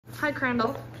Hi,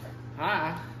 Crandall.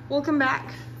 Hi. Welcome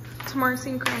back to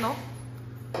Marcy and Crandall.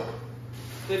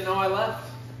 Didn't know I left.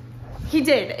 He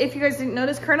did. If you guys didn't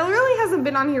notice, Crandall really hasn't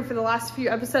been on here for the last few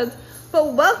episodes,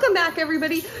 but welcome back,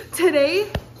 everybody. Today,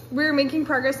 we're making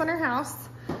progress on our house.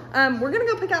 We're gonna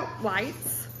go pick out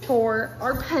lights for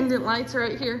our pendant lights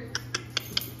right here.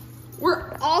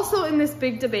 We're also in this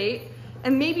big debate,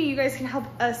 and maybe you guys can help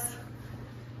us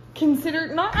consider,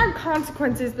 not our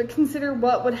consequences, but consider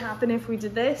what would happen if we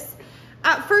did this.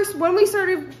 At first, when we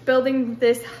started building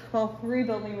this, well,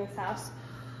 rebuilding this house,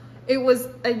 it was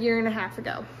a 1.5 years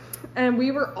ago. And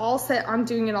we were all set on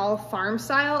doing it all farm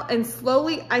style. And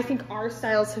slowly, I think our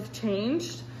styles have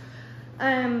changed.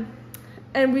 And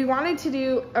we wanted to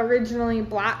do originally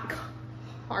black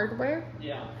hardware.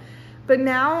 Yeah. But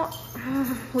now,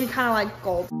 we kind of like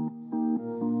gold.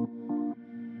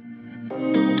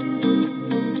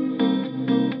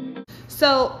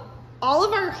 So all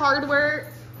of our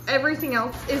hardware, everything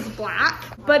else is black,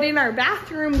 but in our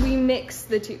bathroom, we mixed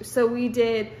the two. So we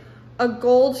did a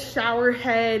gold shower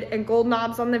head and gold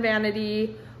knobs on the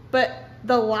vanity, but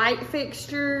the light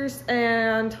fixtures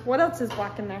and what else is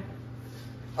black in there?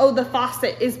 Oh, the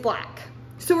faucet is black.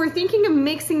 So we're thinking of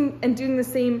mixing and doing the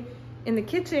same in the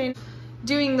kitchen,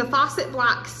 doing the faucet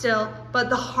black still, but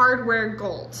the hardware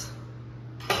gold.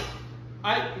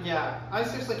 I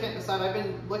seriously can't decide. I've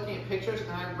been looking at pictures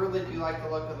and I really do like the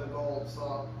look of the gold,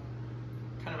 so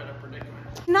I'm kind of in a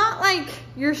predicament. Not like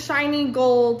your shiny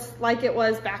gold like it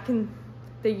was back in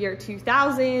the year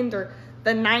 2000 or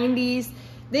the 90s.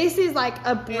 This is like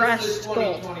a brushed gold.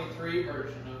 It's the 2023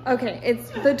 version of Okay, it's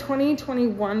the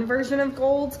 2021 version of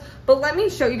gold, but let me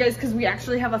show you guys because we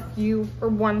actually have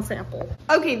one sample.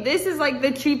 Okay, this is like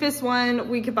the cheapest one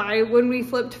we could buy when we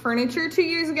flipped furniture 2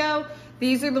 years ago.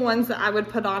 These are the ones that I would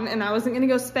put on, and I wasn't gonna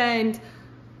go spend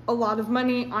a lot of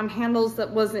money on handles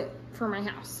that wasn't for my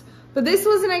house. But this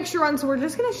was an extra one, so we're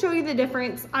just gonna show you the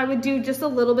difference. I would do just a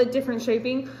little bit different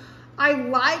shaping. I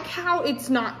like how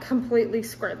it's not completely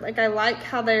squared. Like I like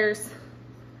how there's,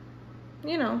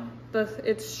 you know,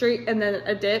 it's straight and then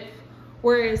a dip,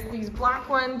 whereas these black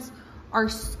ones are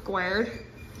squared.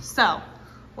 So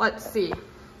let's see.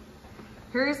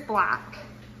 Here's black.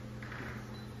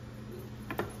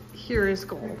 Here is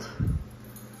gold.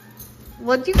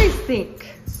 What do you guys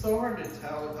think? It's so hard to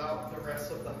tell without the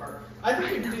rest of the hard. I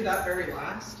think we can do that very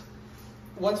last.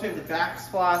 Once we have the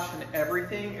backsplash and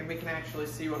everything, and we can actually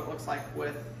see what it looks like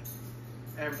with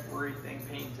everything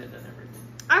painted and everything.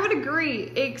 I would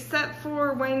agree, except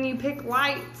for when you pick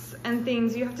lights and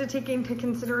things, you have to take into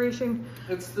consideration.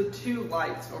 It's the two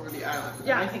lights over the island.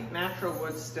 Yeah. And I think natural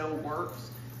wood still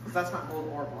works, because that's not gold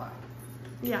or black.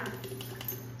 Yeah.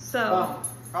 So.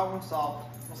 Problem solved.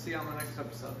 We'll see you on the next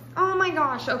episode. Oh my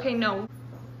gosh. Okay, no.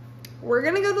 We're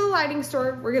gonna go to the lighting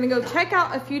store. We're gonna go check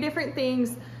out a few different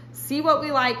things, see what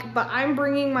we like, but I'm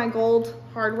bringing my gold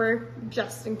hardware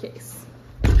just in case.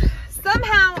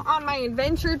 Somehow on my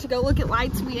adventure to go look at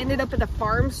lights, we ended up at a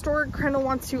farm store. Crandall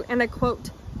wants to, and I quote,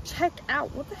 check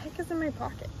out. What the heck is in my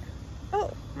pocket?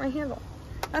 Oh, my handle.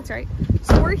 That's right.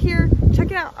 So we're here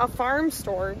checking out a farm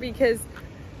store because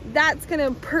that's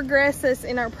gonna progress us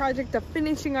in our project of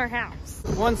finishing our house.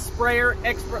 One sprayer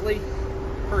expertly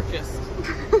purchased.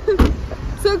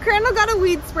 So Crandall got a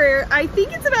weed sprayer. I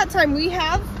think it's about time. We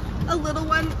have a little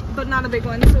one, but not a big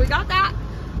one. So we got that.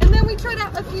 And then we tried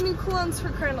out a few new colognes for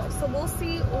Crandall. So we'll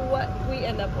see what we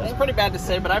end up with. It's pretty bad to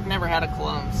say, but I've never had a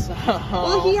cologne, so.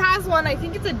 Well, he has one. I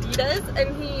think it's Adidas,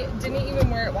 and he didn't even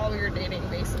wear it while we were dating,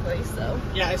 basically, so.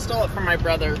 Yeah, I stole it from my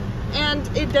brother. And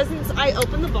it doesn't, I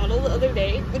opened the bottle the other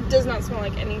day. It does not smell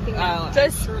like anything. I'm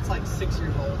sure it's like 6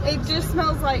 years old. It just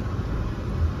smells like,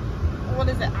 what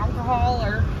is it, alcohol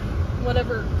or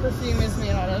whatever perfume is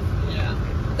made out of. Yeah.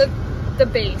 The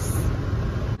base.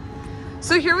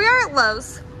 So here we are at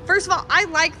Lowe's. First of all, I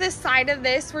like this side of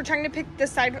this. We're trying to pick the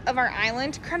side of our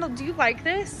island. Crandall, do you like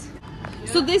this?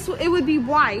 Yeah. So this, it would be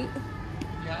white.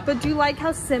 Yeah. But do you like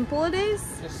how simple it is?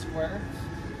 Just square.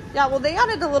 Yeah, well, they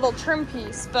added a little trim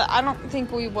piece, but I don't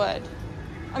think we would.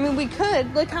 I mean, we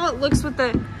could. Look how it looks with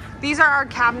the, these are our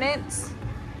cabinets.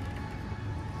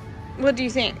 What do you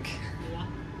think? Yeah.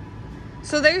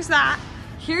 So there's that.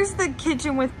 Here's the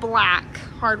kitchen with black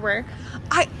hardware.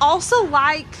 I also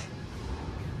like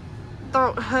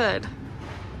the hood.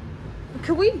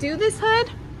 Could we do this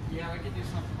hood? Yeah, we could do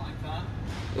something like that.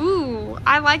 Ooh,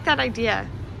 I like that idea.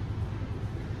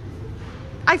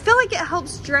 I feel like it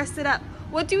helps dress it up.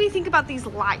 What do we think about these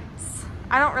lights?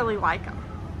 I don't really like them.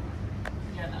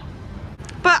 Yeah, no.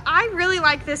 But I really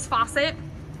like this faucet.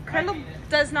 Crandall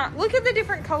does not. Look at the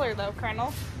different color though,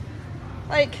 Crandall.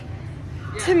 Like,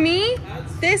 yeah, to me,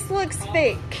 this looks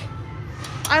fake.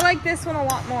 I like this one a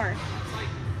lot more.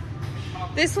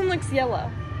 This one looks yellow.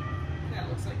 Yeah, it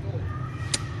looks like gold.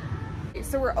 Okay,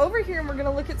 so we're over here and we're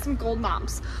gonna look at some gold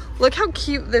knobs. Look how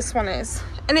cute this one is.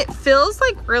 And it feels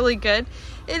like really good.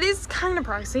 It is kind of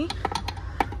pricey,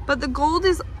 but the gold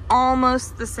is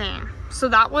almost the same. So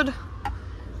that would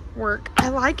work. I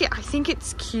like it. I think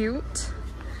it's cute.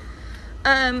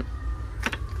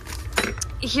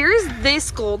 Here's this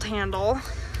gold handle.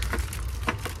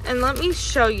 And let me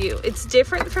show you. It's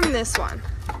different from this one.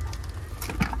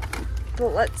 But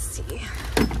let's see.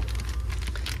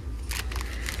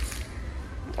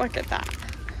 Look at that.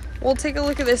 We'll take a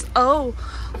look at this. Oh,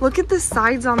 look at the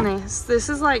sides on this. This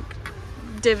is like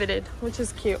divoted, which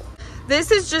is cute.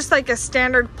 This is just like a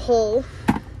standard pull.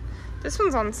 This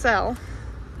one's on sale.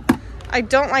 I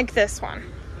don't like this one.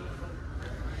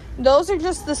 Those are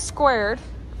just the squared.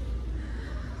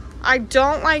 I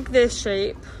don't like this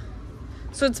shape.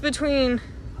 So it's between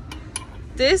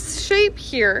this shape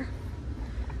here,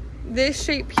 this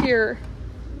shape here.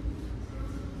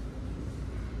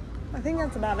 I think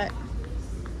that's about it.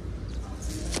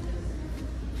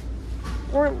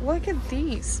 Or look at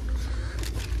these.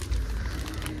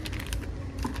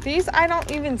 These I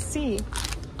don't even see.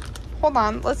 Hold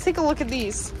on, let's take a look at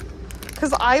these.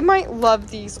 Because I might love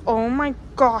these. Oh my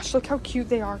gosh, look how cute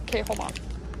they are. Okay, hold on.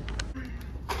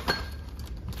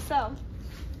 So,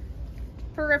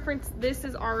 for reference, this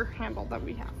is our handle that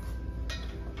we have.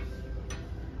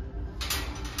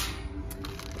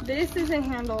 This is a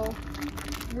handle,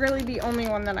 really the only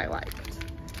one that I liked.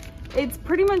 It's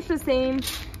pretty much the same,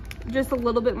 just a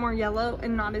little bit more yellow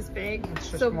and not as big.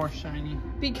 It's just more shiny.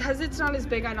 Because it's not as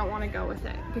big, I don't want to go with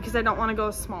it. Because I don't want to go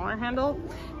a smaller handle.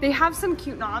 They have some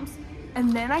cute knobs.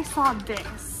 And then I saw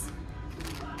this.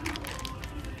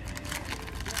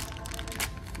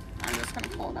 I'm just going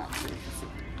to pull it out so you can see.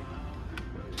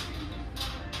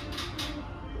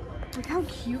 Look how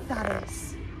cute that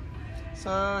is.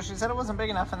 So she said it wasn't big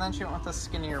enough and then she went with the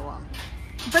skinnier one.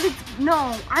 But it's,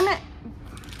 no, I meant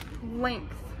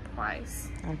length-wise.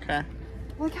 Okay.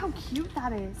 Look how cute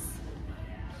that is.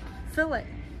 Feel it.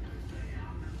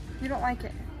 You don't like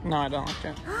it? No, I don't like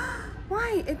it.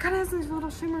 Why? It kind of has this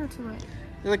little shimmer to it.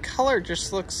 The color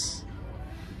just looks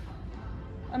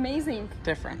amazing.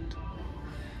 Different.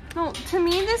 No, to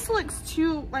me this looks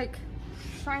too, like,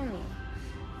 shiny.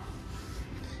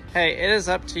 Hey, it is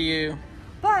up to you.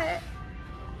 But,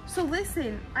 so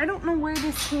listen, I don't know where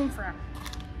this came from.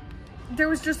 There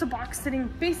was just a box sitting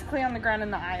basically on the ground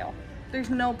in the aisle. There's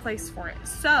no place for it.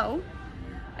 So,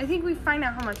 I think we find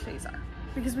out how much these are.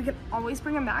 Because we can always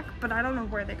bring them back, but I don't know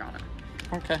where they got them.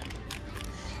 Okay.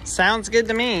 Sounds good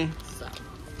to me.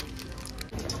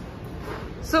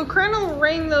 So Crandall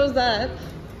rang those up,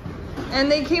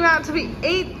 and they came out to be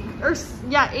 $8 a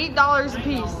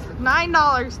piece.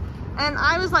 $9. And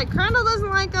I was like, Crandall doesn't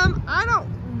like them. I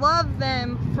don't love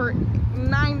them for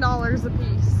 $9 a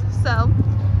piece. So,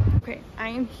 okay, I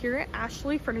am here at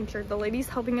Ashley Furniture. The lady's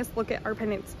helping us look at our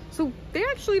pendants. So they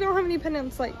actually don't have any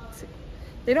pendant lights.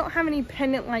 They don't have any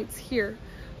pendant lights here,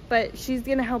 but she's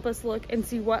gonna help us look and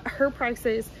see what her price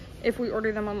is if we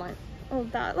order them online. Oh,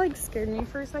 that like scared me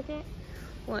for a second.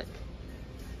 Look,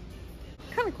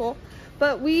 kind of cool.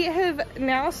 But we have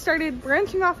now started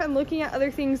branching off and looking at other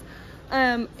things.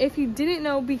 If you didn't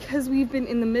know, because we've been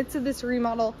in the midst of this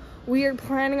remodel, we are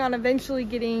planning on eventually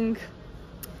getting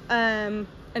a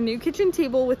new kitchen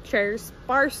table with chairs,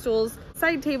 bar stools,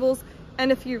 side tables,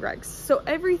 and a few rugs. So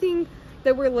everything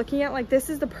that we're looking at, like, this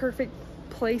is the perfect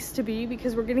place to be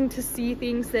because we're getting to see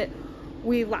things that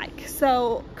we like.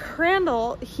 So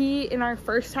Crandall, he, in our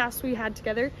first house we had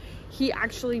together, he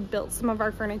actually built some of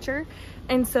our furniture,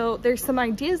 and so there's some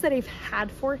ideas that I've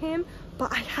had for him,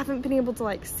 but I haven't been able to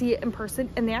like see it in person.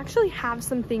 And they actually have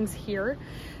some things here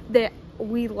that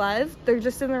we love. They're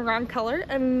just in the wrong color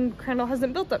and Crandall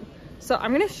hasn't built them. So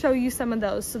I'm going to show you some of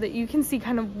those so that you can see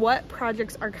kind of what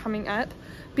projects are coming up,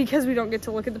 because we don't get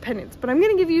to look at the pendants. But I'm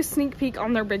going to give you a sneak peek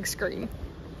on their big screen.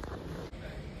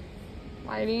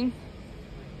 Lighting.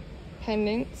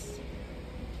 Pendants.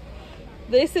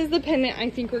 This is the pendant I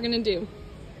think we're going to do.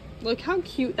 Look how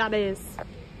cute that is.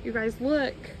 You guys,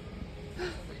 look.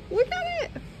 Look at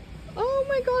it. Oh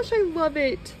my gosh, I love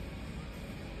it.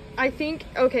 I think,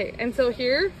 okay, and so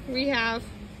here we have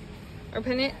our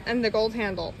pendant and the gold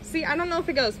handle. See, I don't know if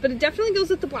it goes, but it definitely goes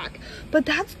with the black. But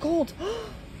that's gold.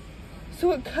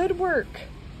 So it could work.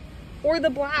 Or the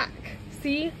black.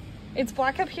 See? It's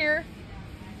black up here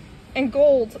and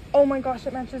gold. Oh my gosh,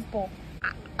 it matches both.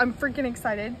 I'm freaking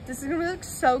excited. This is gonna look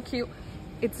so cute.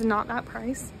 It's not that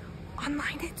price.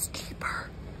 Online, it's cheaper.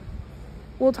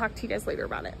 We'll talk to you guys later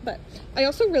about it. But I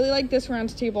also really like this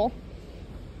round table.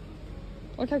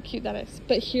 Look how cute that is.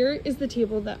 But here is the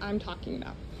table that I'm talking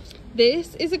about.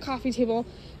 This is a coffee table,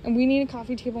 and we need a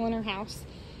coffee table in our house.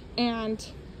 And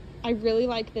I really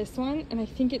like this one, and I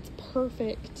think it's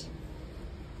perfect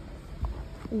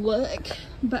look,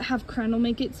 but have Crandall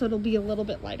make it so it'll be a little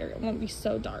bit lighter. It won't be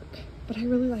so dark, but I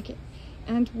really like it.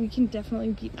 And we can definitely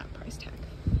beat that price tag.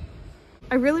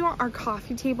 I really want our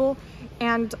coffee table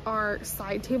and our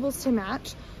side tables to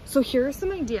match. So here are some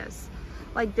ideas.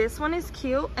 Like this one is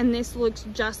cute and this looks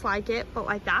just like it, but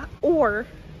like that. Or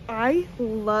I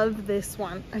love this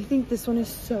one. I think this one is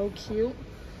so cute.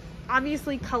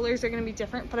 Obviously colors are gonna be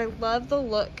different, but I love the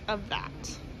look of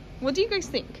that. What do you guys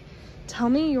think? Tell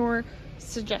me your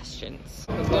suggestions.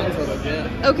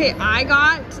 Okay, I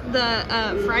got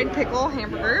the fried pickle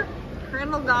hamburger.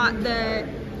 Crandall got the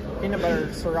peanut butter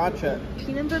sriracha.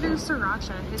 Peanut butter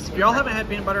sriracha. If y'all haven't had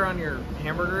peanut butter on your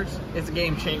hamburgers, it's a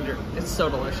game changer. It's so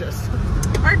delicious.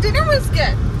 Our dinner was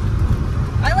good.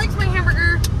 I liked my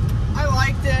hamburger. I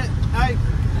liked it.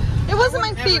 It wasn't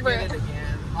my never favorite. Get it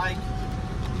again.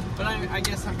 But I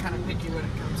guess I'm kind of picky when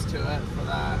it comes to it for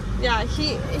that. Yeah,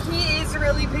 he is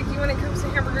really picky when it comes to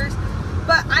hamburgers.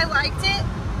 But I liked it.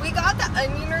 We got the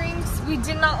onion rings. We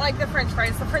did not like the french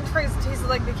fries. The french fries tasted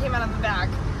like they came out of the bag.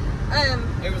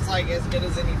 It was like as good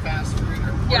as any fast food.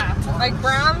 Yeah, like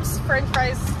Brown's french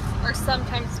fries are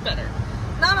sometimes better.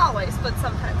 Not always, but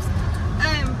sometimes.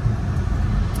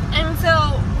 And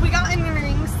so we got onion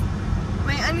rings.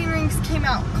 My onion rings came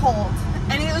out cold.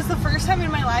 And it was the first time in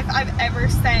my life I've ever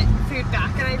sent food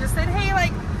back. And I just said, hey,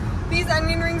 like, these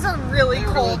onion rings are really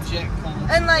cold. Legit cold.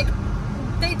 And like,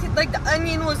 like the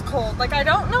onion was cold. Like, I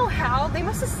don't know how. They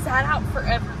must have sat out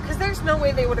forever. Because there's no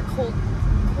way they would have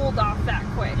cooled off that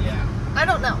quick. Yeah. I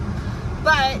don't know.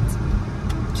 But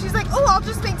she's like, oh, I'll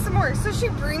just make some more. So she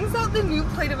brings out the new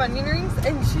plate of onion rings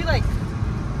and she like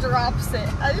drops it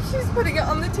as she's putting it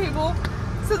on the table.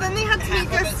 So then they had to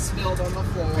make us. Half of it spilled on the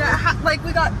floor. Yeah, like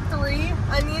we got 3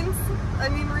 onion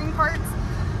ring parts.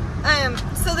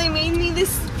 So they made me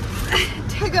this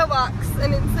to-go box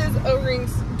and it says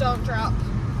O-rings don't drop.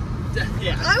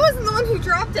 Yeah. I wasn't the one who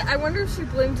dropped it. I wonder if she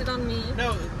blamed it on me.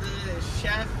 No, the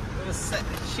chef was.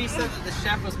 She said that the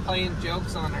chef was playing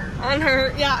jokes on her. On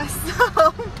her, yeah.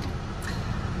 So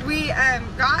we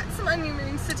got some onion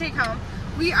rings to take home.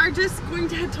 We are just going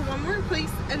to head to one more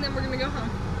place and then we're gonna go home.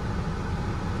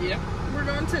 Yep. We're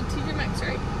going to TJ Maxx,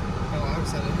 right? Oh, I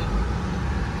was headed in.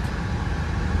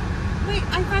 Wait,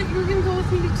 I thought you were gonna go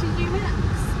with me to TJ Maxx.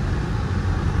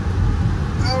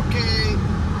 Okay.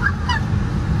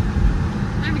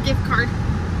 I have a gift card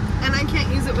and I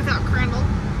can't use it without Crandall.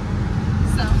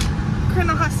 So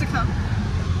Crandall has to come.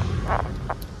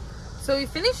 So we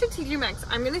finished at TJ Maxx.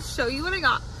 I'm gonna show you what I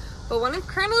got. But one of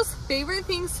Crandall's favorite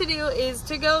things to do is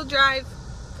to go drive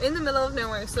in the middle of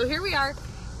nowhere. So here we are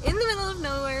in the middle of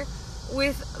nowhere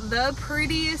with the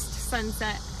prettiest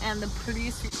sunset and the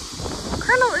prettiest view.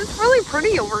 Crandall, it's really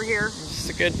pretty over here. Just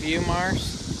a good view,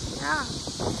 Mars. Yeah.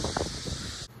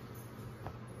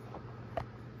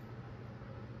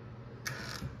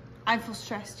 I feel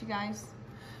stressed, you guys.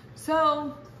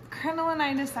 So Crandall and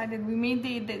I decided, we made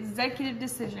the executive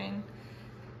decision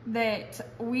that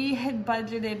we had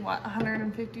budgeted, what,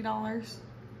 $150?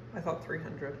 I thought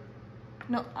 300.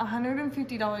 No,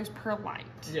 $150 per light.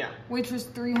 Yeah. Which was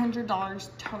 $300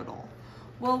 total.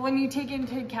 Well, when you take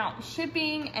into account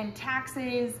shipping and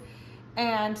taxes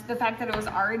and the fact that it was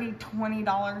already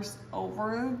 $20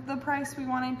 over the price we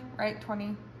wanted, right?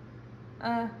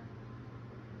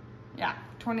 Yeah,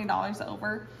 $20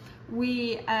 over.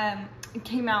 We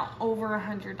came out over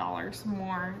 $100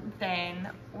 more than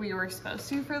we were supposed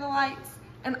to for the lights.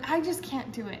 And I just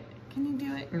can't do it. Can you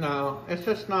do it? No, it's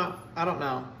just not, I don't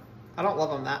know. I don't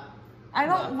love them that I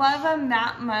don't love them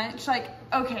that much. Like,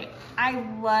 okay, I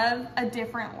love a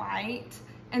different light.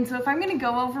 And so if I'm gonna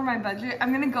go over my budget,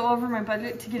 I'm gonna go over my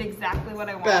budget to get exactly what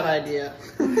I want. Bad idea.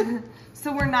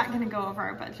 So we're not gonna go over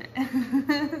our budget.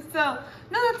 So,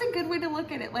 no, that's a good way to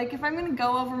look at it. Like, if I'm gonna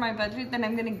go over my budget, then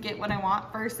I'm gonna get what I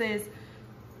want versus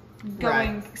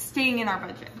staying in our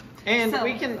budget. And so,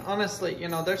 we can honestly, you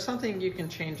know, there's something you can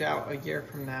change out a year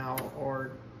from now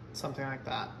or something like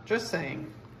that. Just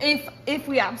saying. If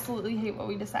we absolutely hate what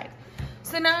we decide.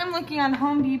 So now I'm looking on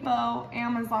Home Depot,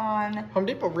 Amazon. Home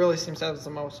Depot really seems to have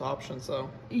the most options though.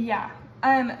 Yeah.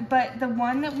 But the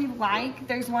one that we like,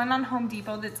 there's one on Home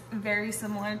Depot that's very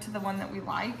similar to the one that we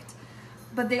liked,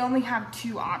 but they only have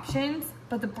 2 options,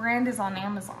 but the brand is on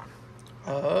Amazon.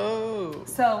 Oh.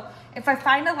 So if I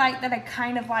find a light that I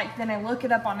kind of like, then I look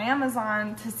it up on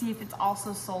Amazon to see if it's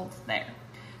also sold there.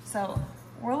 So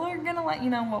we're gonna let you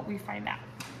know what we find out.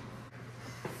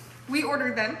 We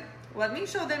ordered them. Let me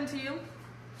show them to you.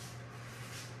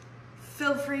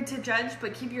 Feel free to judge,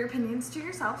 but keep your opinions to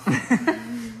yourself.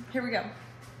 Here we go.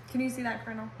 Can you see that,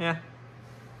 Colonel? Yeah.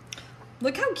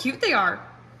 Look how cute they are.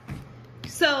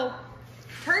 So,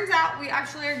 turns out we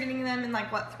actually are getting them in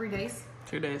like, what, 3 days?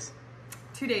 2 days.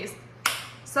 2 days.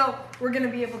 So, we're going to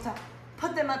be able to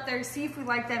put them up there, see if we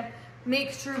like them,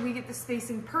 make sure we get the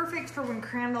spacing perfect for when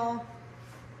Crandall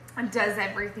does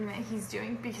everything that he's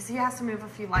doing, because he has to move a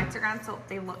few lights around so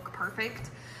they look perfect.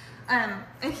 And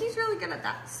he's really good at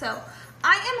that. So,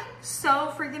 I am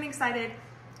so freaking excited.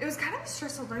 It was kind of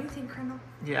stressful, don't you think, Crandall?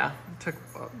 Yeah, it took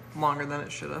longer than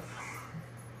it should have.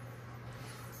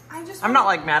 I'm not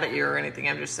like mad at you or anything.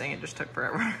 I'm just saying it just took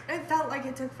forever. It felt like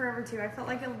it took forever too. I felt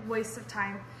like a waste of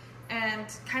time and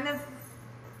kind of,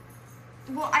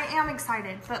 well, I am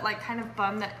excited, but like kind of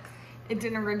bummed that it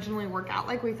didn't originally work out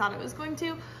like we thought it was going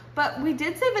to. But we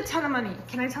did save a ton of money.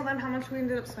 Can I tell them how much we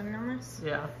ended up spending on this?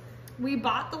 Yeah. We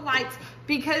bought the lights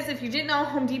because if you didn't know,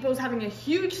 Home Depot is having a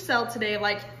huge sale today,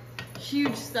 like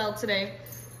huge sale today.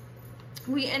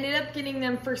 We ended up getting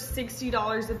them for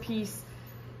 $60 a piece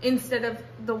instead of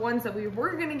the ones that we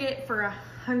were gonna get for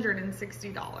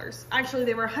 $160. Actually,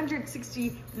 they were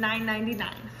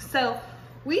 $169.99. So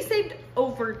we saved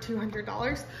over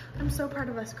 $200. I'm so proud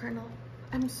of us, Crandall.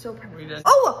 I'm so proud of us.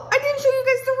 Oh, I didn't show you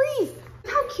guys the wreath.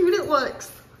 Look how cute it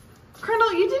looks.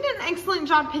 Crandall, you did an excellent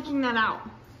job picking that out.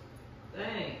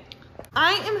 Dang.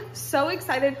 I am so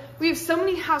excited. We have so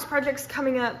many house projects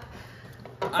coming up.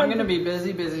 I'm gonna be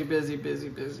busy.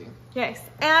 Yes,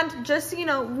 and just so you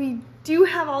know, we do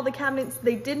have all the cabinets.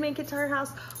 They did make it to our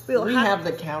house. We have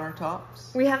the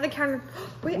countertops. We have the counter.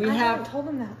 Wait, I haven't told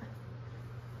them that.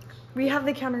 We have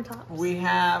the countertops. We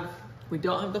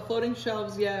don't have the floating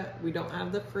shelves yet. We don't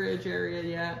have the fridge area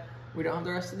yet. We don't have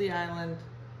the rest of the island.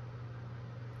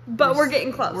 But we're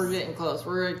getting close. We're getting close.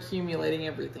 We're accumulating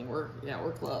everything. We're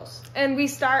close. And we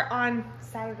start on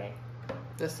Saturday.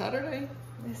 This Saturday?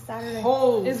 This Saturday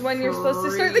is when you're supposed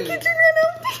to start the kitchen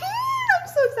reno. I'm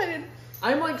so excited.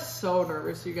 I'm like so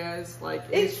nervous, you guys. Like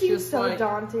it seems just so like,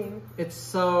 daunting. It's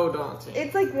so daunting.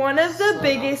 It's like one of the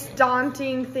biggest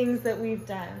daunting things that we've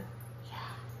done. Yeah.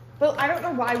 But I don't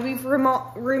know why we've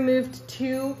removed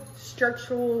 2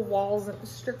 structural walls.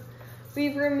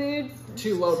 We've removed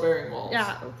 2 load-bearing walls.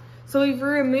 Yeah. So we've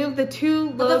removed the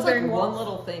 2 load-bearing walls. One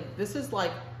little thing. This is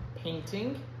like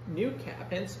painting, new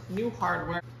cabinets, new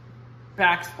hardware,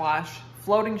 backsplash,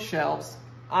 floating shelves,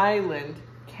 island,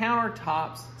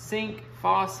 countertops, sink,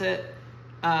 faucet,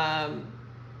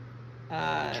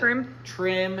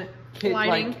 trim,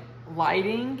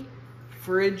 lighting,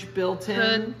 fridge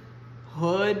built-in,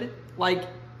 hood. Like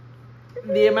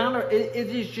the amount of it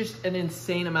is just an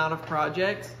insane amount of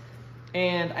projects.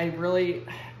 And I really,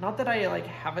 not that I like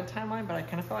have a timeline, but I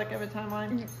kind of feel like I have a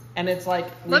timeline. And it's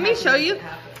like, let me show you.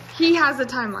 He has a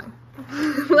timeline.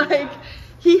 Like,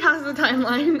 he has a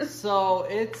timeline. So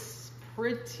it's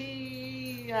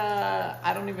pretty,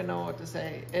 I don't even know what to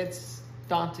say. It's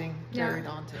daunting, very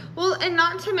daunting. Well, and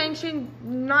not to mention,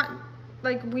 not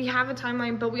like we have a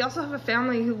timeline, but we also have a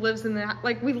family who lives in that,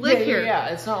 like we live here. Yeah,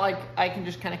 it's not like I can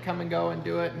just kind of come and go and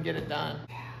do it and get it done.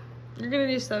 You're going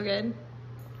to do so good.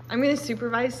 I'm going to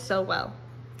supervise so well.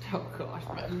 Oh gosh,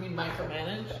 you mean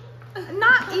micromanage?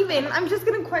 Not even. I'm just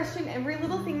going to question every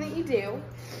little thing that you do.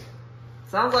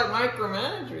 Sounds like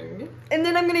micromanaging. And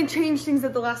then I'm going to change things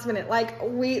at the last minute. Like,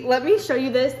 let me show you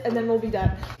this and then we'll be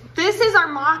done. This is our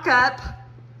mock-up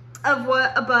of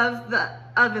what above the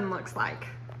oven looks like.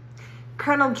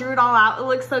 Crandall drew it all out. It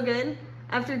looks so good.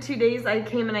 After 2 days, I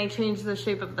came and I changed the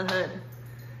shape of the hood.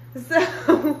 So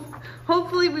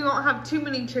hopefully we won't have too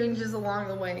many changes along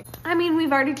the way. I mean,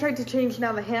 we've already tried to change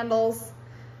now the handles.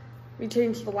 We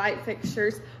changed the light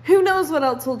fixtures. Who knows what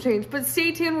else will change, but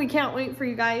stay tuned. We can't wait for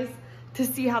you guys to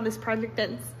see how this project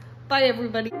ends. Bye,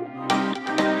 everybody.